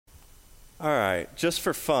All right, just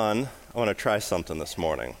for fun, I want to try something this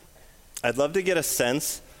morning. I'd love to get a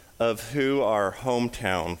sense of who our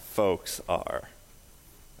hometown folks are.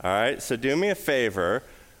 All right, so do me a favor.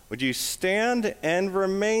 Would you stand and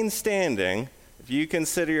remain standing if you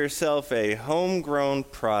consider yourself a homegrown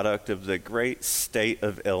product of the great state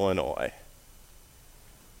of Illinois?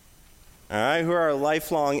 All right, who are our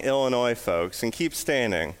lifelong Illinois folks? And keep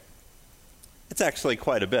standing. It's actually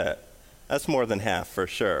quite a bit. That's more than half for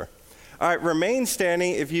sure. All right, remain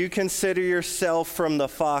standing if you consider yourself from the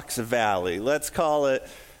Fox Valley. Let's call it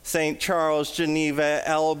St. Charles, Geneva,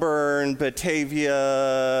 Elburn,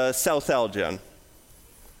 Batavia, South Elgin.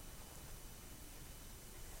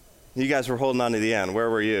 You guys were holding on to the end.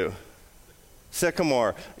 Where were you?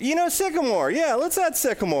 Sycamore. You know Sycamore. Yeah, let's add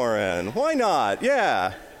Sycamore in. Why not?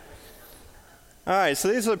 Yeah. All right, so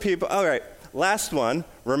these are the people. All right, last one.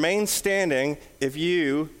 Remain standing if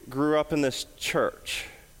you grew up in this church.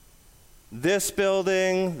 This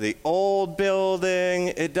building, the old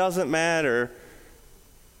building, it doesn't matter.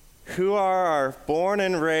 Who are our born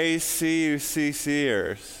and raised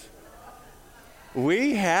CUCCers?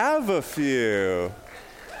 We have a few.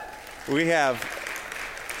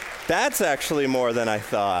 That's actually more than I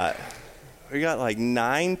thought. We got like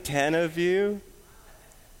 9, 10 of you.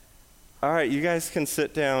 All right, you guys can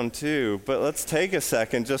sit down too, but let's take a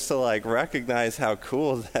second just to recognize how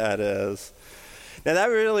cool that is. Now, that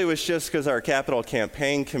really was just because our Capital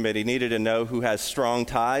Campaign Committee needed to know who has strong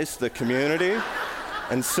ties to the community.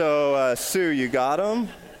 And so, Sue, you got them?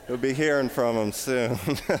 You'll be hearing from them soon.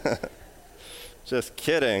 Just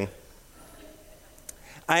kidding.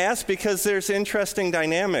 I ask because there's interesting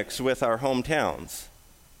dynamics with our hometowns,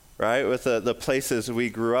 right? With the places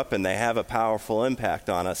we grew up in. They have a powerful impact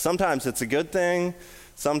on us. Sometimes it's a good thing.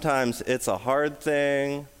 Sometimes it's a hard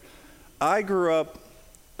thing. I grew up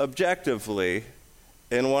objectively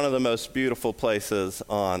in one of the most beautiful places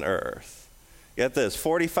on earth. Get this,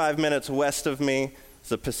 45 minutes west of me is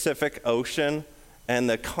the Pacific Ocean and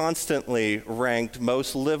the constantly ranked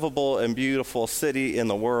most livable and beautiful city in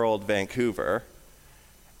the world, Vancouver.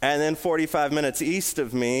 And then 45 minutes east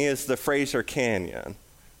of me is the Fraser Canyon,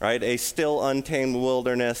 right? A still untamed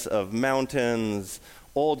wilderness of mountains,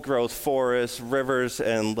 old-growth forests, rivers,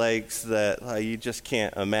 and lakes that you just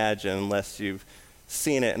can't imagine unless you've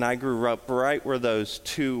seen it. And I grew up right where those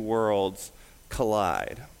two worlds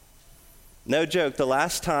collide. No joke, the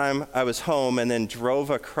last time I was home and then drove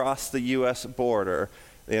across the U.S. border,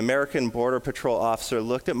 the American Border Patrol officer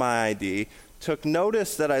looked at my ID, took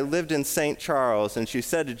notice that I lived in St. Charles, and she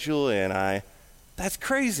said to Julia and I, "That's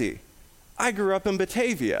crazy. I grew up in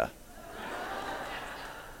Batavia."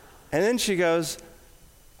 And then she goes,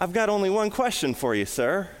 "I've got only one question for you,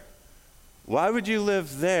 sir. Why would you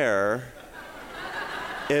live there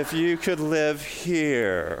if you could live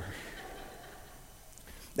here?"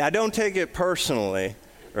 Now, don't take it personally,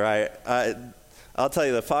 right? I'll tell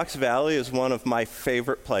you, the Fox Valley is one of my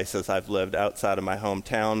favorite places I've lived outside of my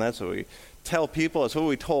hometown. That's what we tell people. That's what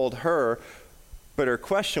we told her. But her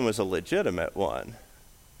question was a legitimate one,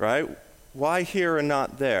 right? Why here and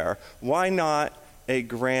not there? Why not a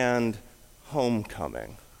grand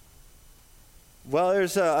homecoming? Well,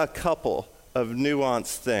 there's a couple of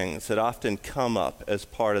nuanced things that often come up as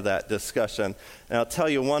part of that discussion. And I'll tell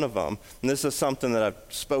you one of them, and this is something that I've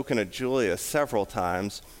spoken to Julia several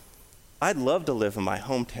times. I'd love to live in my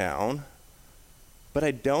hometown, but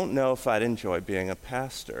I don't know if I'd enjoy being a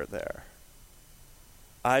pastor there.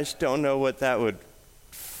 I just don't know what that would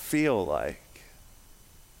feel like.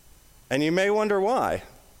 And you may wonder why.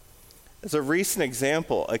 As a recent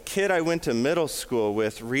example, a kid I went to middle school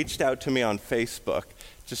with reached out to me on Facebook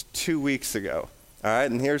just 2 weeks ago. All right,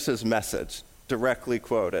 and here's his message, directly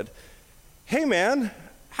quoted. "Hey man,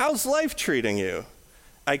 how's life treating you?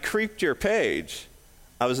 I creeped your page.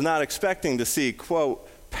 I was not expecting to see, quote,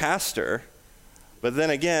 pastor, but then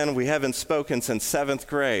again, we haven't spoken since 7th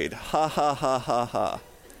grade. Ha ha ha ha ha."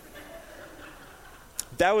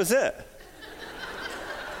 That was it.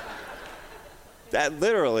 That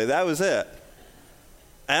was it.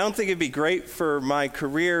 I don't think it'd be great for my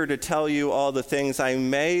career to tell you all the things I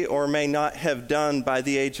may or may not have done by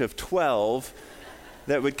the age of 12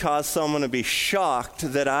 that would cause someone to be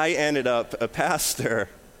shocked that I ended up a pastor.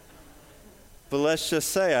 But let's just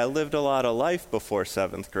say I lived a lot of life before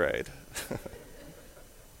 7th grade.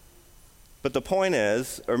 But the point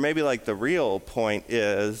is, or maybe the real point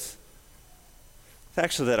is, it's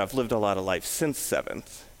actually that I've lived a lot of life since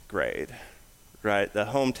 7th grade. Right, the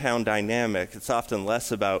hometown dynamic, it's often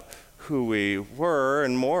less about who we were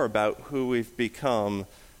and more about who we've become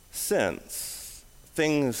since.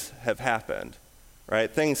 Things have happened, right?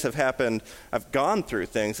 Things have happened. I've gone through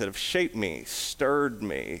things that have shaped me, stirred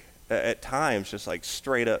me, at times just like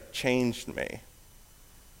straight up changed me.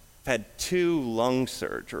 I've had 2 lung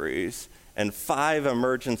surgeries and 5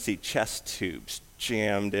 emergency chest tubes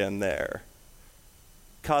jammed in there,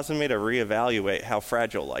 causing me to reevaluate how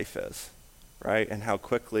fragile life is, right? And how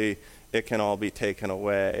quickly it can all be taken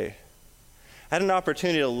away. I had an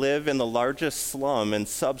opportunity to live in the largest slum in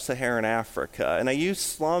sub-Saharan Africa, and I use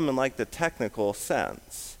slum in like the technical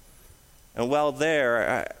sense. And while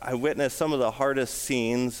there, I witnessed some of the hardest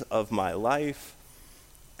scenes of my life,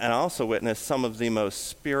 and I also witnessed some of the most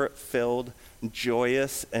spirit-filled,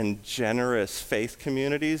 joyous, and generous faith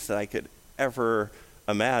communities that I could ever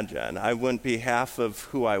imagine. I wouldn't be half of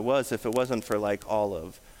who I was if it wasn't for like all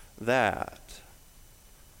of that.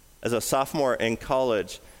 As a sophomore in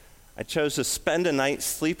college, I chose to spend a night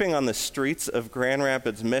sleeping on the streets of Grand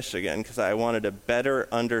Rapids, Michigan, because I wanted to better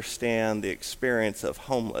understand the experience of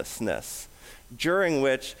homelessness, during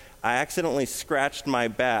which I accidentally scratched my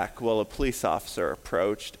back while a police officer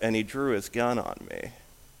approached, and he drew his gun on me.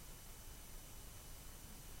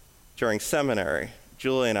 During seminary,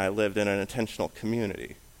 Julie and I lived in an intentional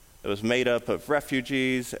community that was made up of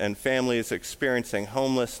refugees and families experiencing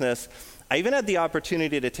homelessness. I even had the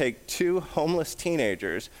opportunity to take 2 homeless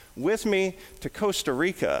teenagers with me to Costa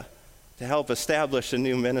Rica to help establish a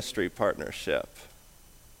new ministry partnership.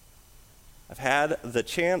 I've had the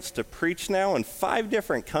chance to preach now in 5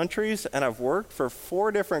 different countries, and I've worked for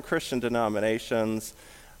 4 different Christian denominations.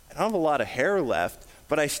 I don't have a lot of hair left,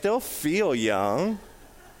 but I still feel young.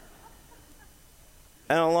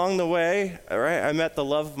 And along the way, right, I met the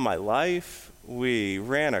love of my life. We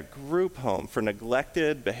ran a group home for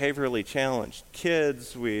neglected, behaviorally challenged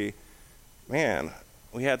kids. We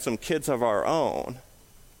had some kids of our own.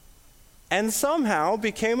 And somehow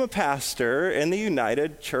became a pastor in the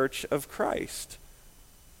United Church of Christ.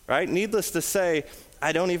 Right? Needless to say,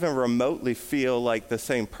 I don't even remotely feel like the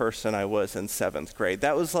same person I was in 7th grade.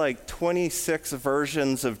 That was like 26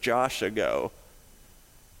 versions of Josh ago.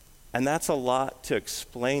 And that's a lot to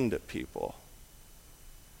explain to people.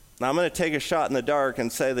 Now, I'm going to take a shot in the dark and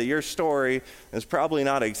say that your story is probably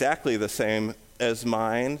not exactly the same as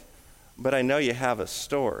mine, but I know you have a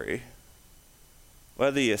story.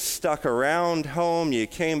 Whether you stuck around home, you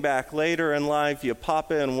came back later in life, you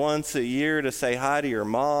pop in once a year to say hi to your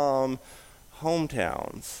mom,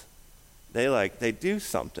 hometowns, they do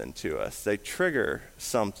something to us. They trigger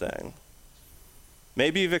something.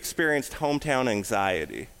 Maybe you've experienced hometown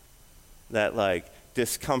anxiety, that like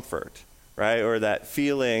discomfort, right? Or that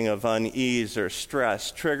feeling of unease or stress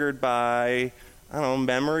triggered by,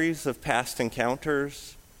 memories of past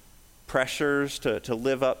encounters, pressures to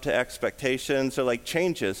live up to expectations, or like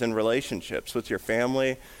changes in relationships with your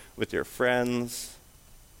family, with your friends.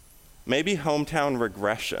 Maybe hometown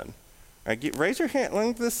regression. Right? Raise your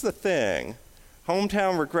hand. This is the thing.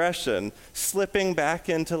 Hometown regression, slipping back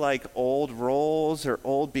into like old roles or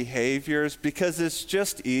old behaviors because it's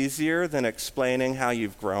just easier than explaining how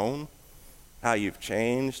you've grown, how you've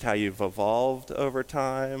changed, how you've evolved over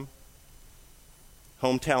time.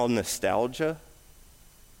 Hometown nostalgia,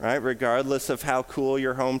 right? Regardless of how cool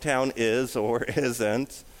your hometown is or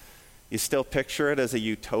isn't, you still picture it as a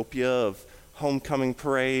utopia of homecoming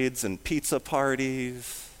parades and pizza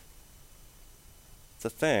parties. It's a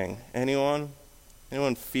thing. Anyone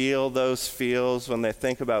feel those feels when they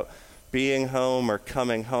think about being home or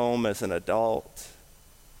coming home as an adult?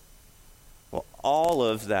 Well, all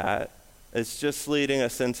of that is just leading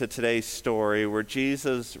us into today's story where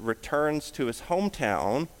Jesus returns to his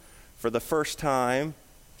hometown for the first time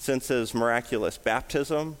since his miraculous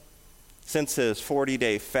baptism, since his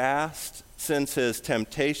 40-day fast, since his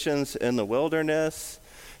temptations in the wilderness.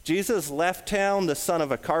 Jesus left town the son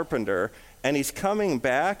of a carpenter, and he's coming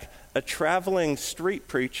back a traveling street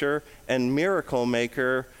preacher and miracle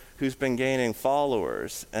maker who's been gaining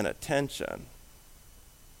followers and attention.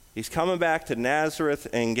 He's coming back to Nazareth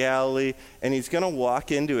in Galilee, and he's going to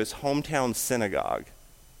walk into his hometown synagogue,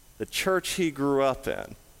 the church he grew up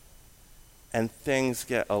in, and things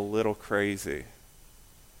get a little crazy.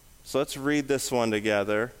 So let's read this one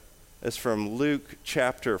together. It's from Luke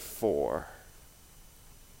chapter 4.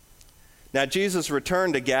 Now Jesus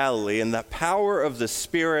returned to Galilee, and the power of the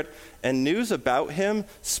Spirit and news about him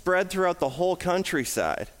spread throughout the whole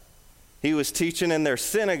countryside. He was teaching in their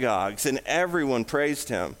synagogues, and everyone praised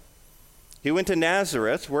him. He went to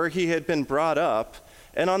Nazareth, where he had been brought up,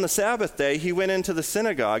 and on the Sabbath day he went into the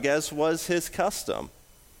synagogue, as was his custom.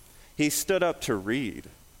 He stood up to read.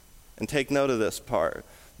 And take note of this part.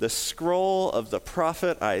 The scroll of the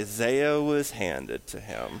prophet Isaiah was handed to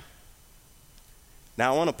him.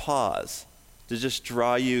 Now I want to pause to just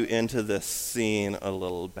draw you into this scene a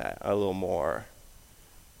little more.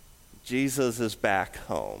 Jesus is back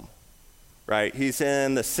home, right? He's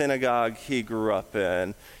in the synagogue he grew up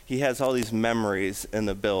in. He has all these memories in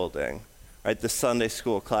the building, right? The Sunday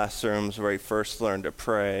school classrooms where he first learned to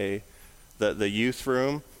pray, the youth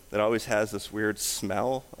room that always has this weird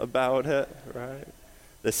smell about it, right?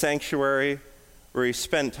 The sanctuary where he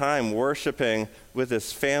spent time worshiping with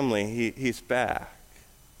his family, he's back.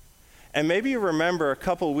 And maybe you remember a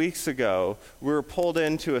couple weeks ago, we were pulled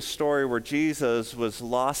into a story where Jesus was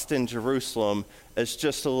lost in Jerusalem as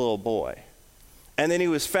just a little boy. And then he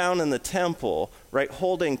was found in the temple, right,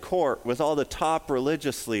 holding court with all the top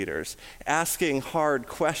religious leaders, asking hard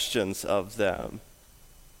questions of them.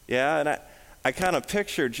 Yeah, and I kind of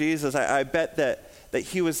picture Jesus, I bet that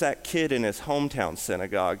he was that kid in his hometown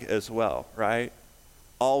synagogue as well, right?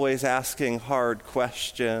 Always asking hard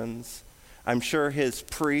questions. I'm sure his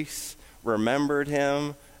priests remembered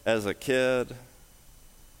him as a kid.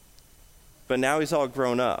 But now he's all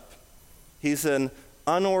grown up. He's an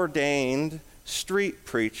unordained street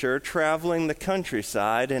preacher traveling the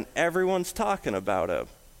countryside, and everyone's talking about him.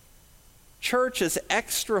 Church is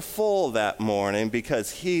extra full that morning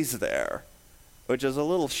because he's there, which is a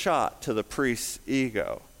little shot to the priest's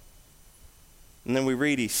ego. And then we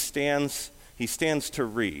read he stands to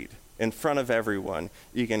read in front of everyone.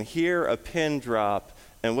 You can hear a pin drop,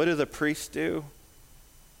 and what do the priests do?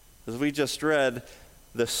 As we just read,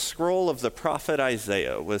 the scroll of the prophet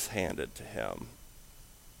Isaiah was handed to him.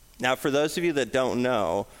 Now, for those of you that don't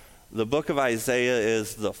know, the book of Isaiah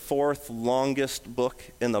is the fourth longest book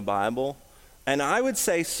in the Bible, and I would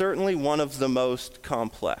say certainly one of the most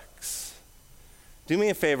complex. Do me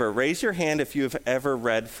a favor, raise your hand if you have ever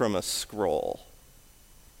read from a scroll.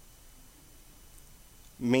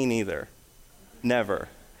 Me neither. Never.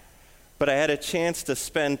 But I had a chance to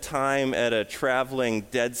spend time at a traveling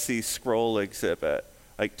Dead Sea Scroll exhibit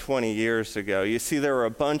like 20 years ago. You see, there were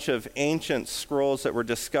a bunch of ancient scrolls that were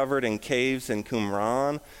discovered in caves in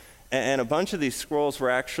Qumran, and a bunch of these scrolls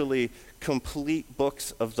were actually complete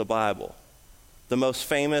books of the Bible. The most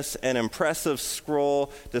famous and impressive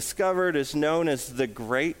scroll discovered is known as the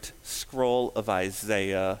Great Scroll of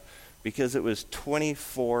Isaiah because it was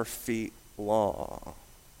 24 feet long.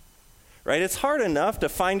 Right? It's hard enough to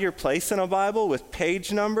find your place in a Bible with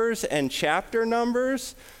page numbers and chapter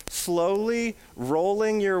numbers, slowly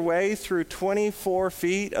rolling your way through 24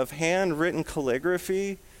 feet of handwritten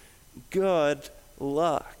calligraphy. Good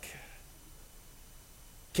luck.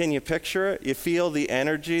 Can you picture it? You feel the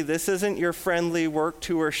energy? This isn't your friendly work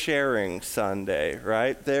tour sharing Sunday,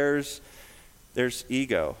 right? There's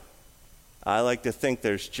ego. I like to think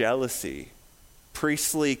there's jealousy,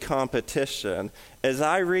 priestly competition. As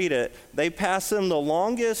I read it, they pass him the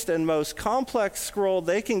longest and most complex scroll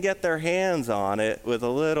they can get their hands on it with a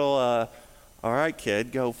little, all right,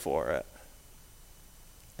 kid, go for it.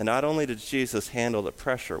 And not only did Jesus handle the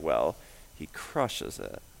pressure well, he crushes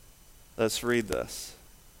it. Let's read this.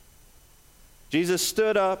 Jesus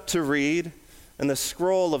stood up to read, and the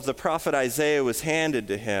scroll of the prophet Isaiah was handed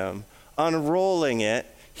to him. Unrolling it,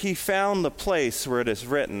 he found the place where it is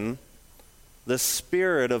written, "The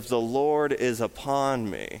Spirit of the Lord is upon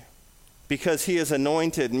me, because he has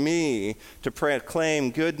anointed me to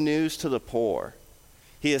proclaim good news to the poor.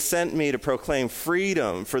 He has sent me to proclaim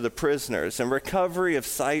freedom for the prisoners and recovery of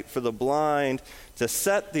sight for the blind, to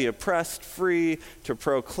set the oppressed free, to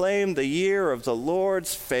proclaim the year of the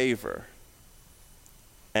Lord's favor."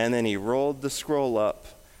 And then he rolled the scroll up,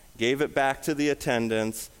 gave it back to the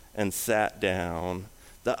attendants, and sat down.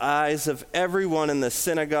 The eyes of everyone in the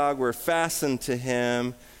synagogue were fastened to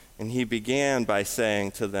him, and he began by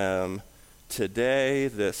saying to them, "Today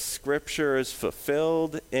this scripture is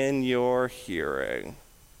fulfilled in your hearing."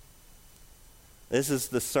 This is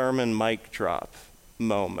the sermon mic drop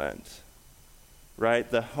moment, right?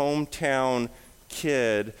 The hometown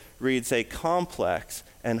kid reads a complex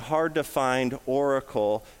and hard to find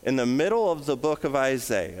oracle in the middle of the book of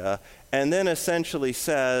Isaiah, and then essentially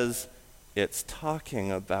says, "It's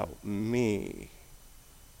talking about me."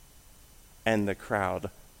 And the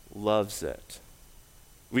crowd loves it.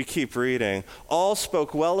 We keep reading. All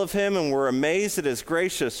spoke well of him and were amazed at his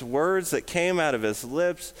gracious words that came out of his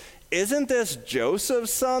lips. "Isn't this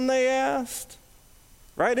Joseph's son?" they asked.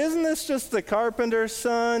 Right? Isn't this just the carpenter's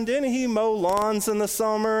son? Didn't he mow lawns in the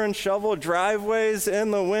summer and shovel driveways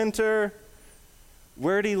in the winter?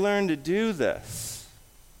 Where'd he learn to do this?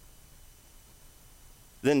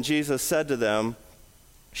 Then Jesus said to them,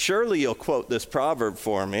 "Surely you'll quote this proverb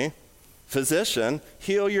for me. 'Physician,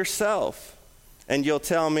 heal yourself.' And you'll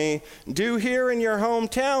tell me, 'Do here in your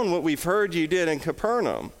hometown what we've heard you did in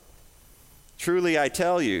Capernaum.' Truly I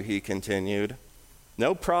tell you," he continued,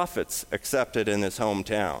 "no prophet's accepted in his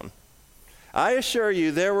hometown. I assure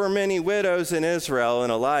you there were many widows in Israel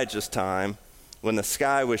in Elijah's time, when the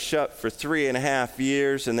sky was shut for 3.5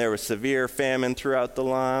 years and there was severe famine throughout the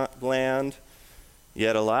land.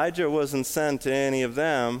 Yet Elijah wasn't sent to any of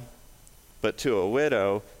them, but to a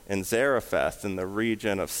widow in Zarephath in the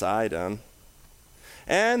region of Sidon.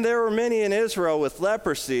 And there were many in Israel with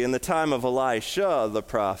leprosy in the time of Elisha the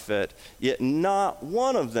prophet, yet not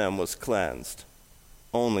one of them was cleansed,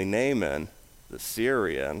 only Naaman the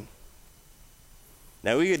Syrian."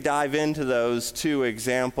 Now we could dive into those two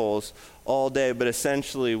examples all day, but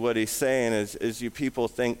essentially what he's saying is you people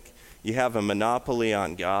think you have a monopoly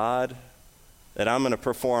on God, that I'm going to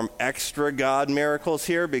perform extra God miracles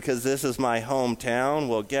here because this is my hometown.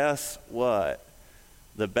 Well, guess what?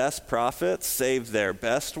 The best prophets saved their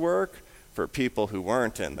best work for people who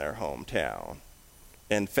weren't in their hometown.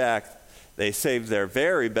 In fact, they saved their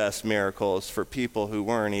very best miracles for people who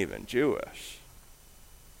weren't even Jewish.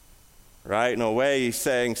 Right? In a way, he's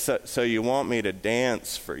saying, so you want me to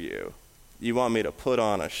dance for you. You want me to put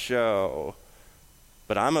on a show.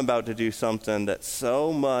 But I'm about to do something that's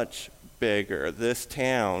so much bigger. This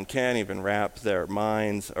town can't even wrap their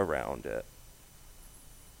minds around it.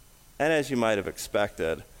 And as you might have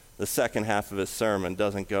expected, the second half of his sermon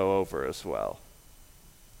doesn't go over as well.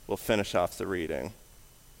 We'll finish off the reading.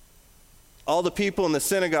 All the people in the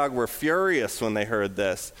synagogue were furious when they heard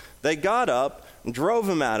this. They got up and drove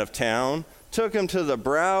him out of town, took him to the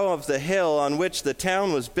brow of the hill on which the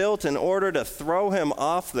town was built in order to throw him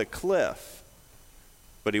off the cliff.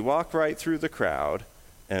 But he walked right through the crowd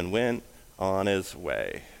and went on his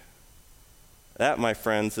way. That, my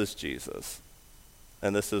friends, is Jesus.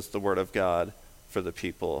 And this is the word of God for the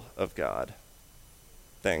people of God.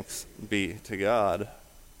 Thanks be to God.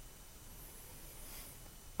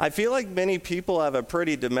 I feel like many people have a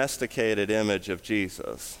pretty domesticated image of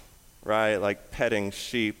Jesus, right? Like petting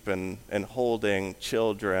sheep and holding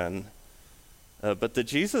children. But the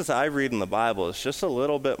Jesus I read in the Bible is just a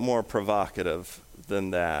little bit more provocative than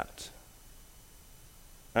that.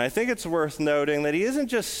 And I think it's worth noting that he isn't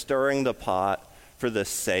just stirring the pot for the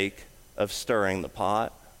sake of stirring the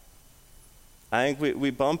pot. I think we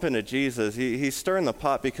bump into Jesus. He's stirring the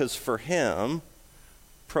pot because for him,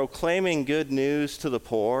 proclaiming good news to the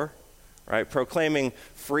poor, right? Proclaiming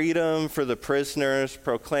freedom for the prisoners,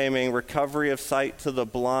 proclaiming recovery of sight to the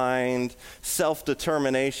blind,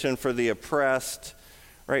 self-determination for the oppressed,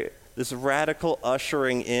 right? This radical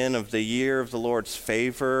ushering in of the year of the Lord's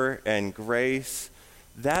favor and grace,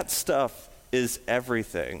 that stuff is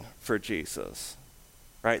everything for Jesus,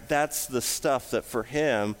 right? That's the stuff that for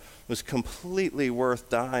him was completely worth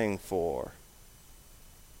dying for.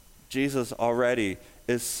 Jesus already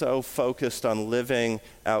is so focused on living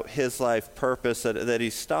out his life purpose that he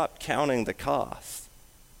stopped counting the cost,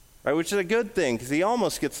 right? Which is a good thing because he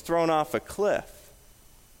almost gets thrown off a cliff,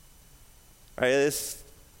 right? This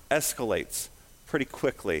escalates pretty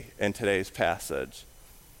quickly in today's passage.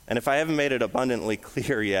 And if I haven't made it abundantly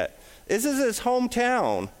clear yet, this is his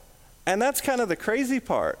hometown. And that's kind of the crazy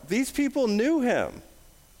part. These people knew him.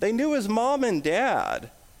 They knew his mom and dad.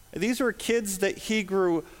 These were kids that he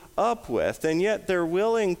grew up with, and yet they're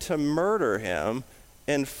willing to murder him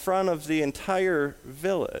in front of the entire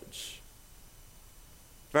village.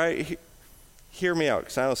 Right? Hear me out,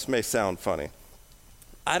 because I know this may sound funny.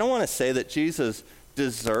 I don't want to say that Jesus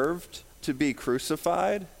deserved to be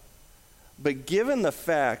crucified, but given the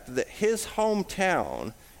fact that his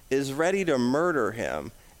hometown is ready to murder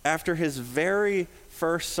him after his very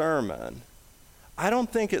first sermon, I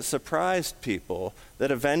don't think it surprised people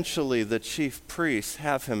that eventually the chief priests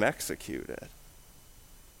have him executed.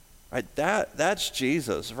 Right? That's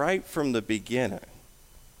Jesus right from the beginning.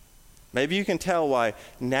 Maybe you can tell why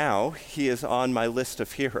now he is on my list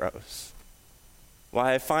of heroes.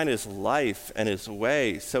 Why I find his life and his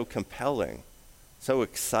way so compelling, so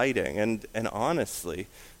exciting, and honestly,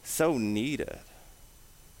 so needed.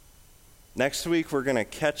 Next week, we're going to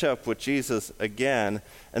catch up with Jesus again,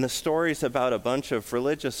 and the story's about a bunch of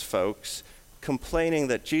religious folks complaining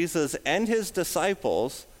that Jesus and his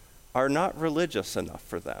disciples are not religious enough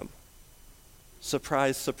for them.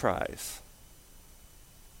 Surprise, surprise.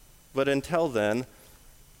 But until then,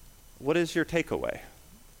 what is your takeaway?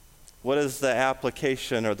 What is the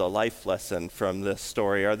application or the life lesson from this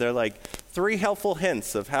story? Are there like 3 helpful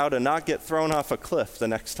hints of how to not get thrown off a cliff the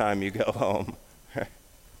next time you go home?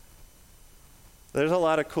 There's a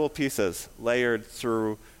lot of cool pieces layered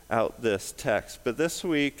throughout this text. But this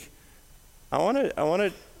week, I want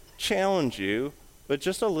to challenge you with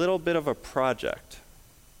just a little bit of a project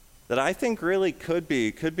that I think really could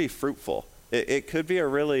be fruitful It could be a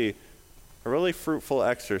really fruitful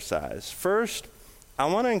exercise. First, I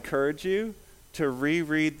want to encourage you to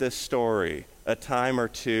reread this story a time or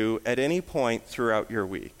two at any point throughout your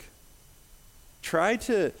week. Try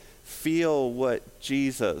to feel what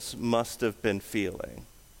Jesus must have been feeling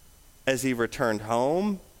as he returned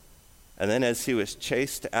home, and then as he was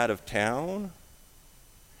chased out of town.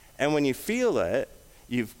 And when you feel it,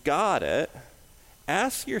 you've got it,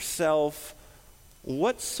 ask yourself,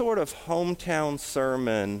 what sort of hometown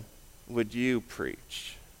sermon would you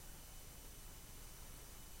preach?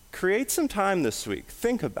 Create some time this week.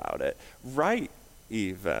 Think about it. Write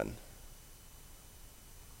even.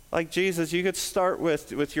 Like Jesus, you could start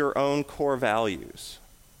with your own core values.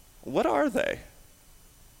 What are they?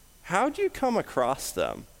 How'd you come across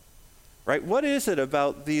them? Right? What is it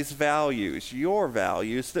about these values, your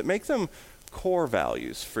values, that make them core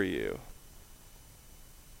values for you?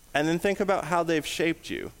 And then think about how they've shaped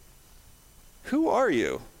you. Who are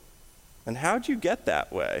you? And how'd you get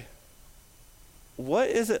that way? What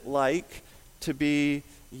is it like to be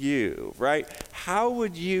you, right? How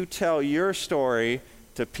would you tell your story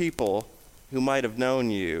to people who might have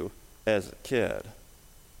known you as a kid?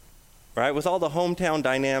 Right? With all the hometown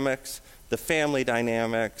dynamics, the family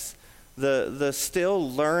dynamics, the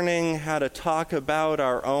still learning how to talk about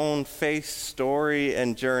our own faith story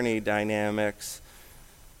and journey dynamics,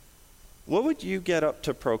 what would you get up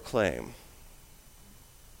to proclaim?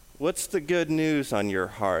 What's the good news on your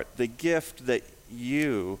heart, the gift that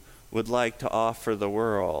you would like to offer the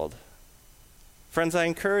world? Friends, I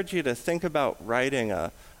encourage you to think about writing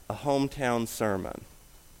a hometown sermon.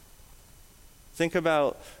 Think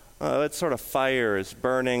about what sort of fire is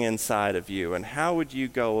burning inside of you, and how would you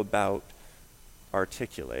go about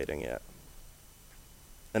articulating it?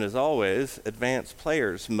 And as always, advanced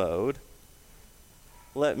players mode.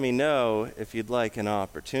 Let me know if you'd like an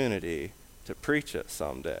opportunity to preach it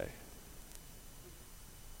someday.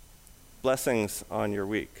 Blessings on your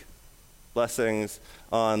week. Blessings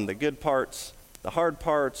on the good parts, the hard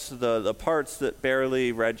parts, the parts that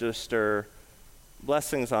barely register.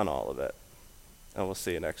 Blessings on all of it. And we'll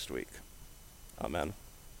see you next week. Amen.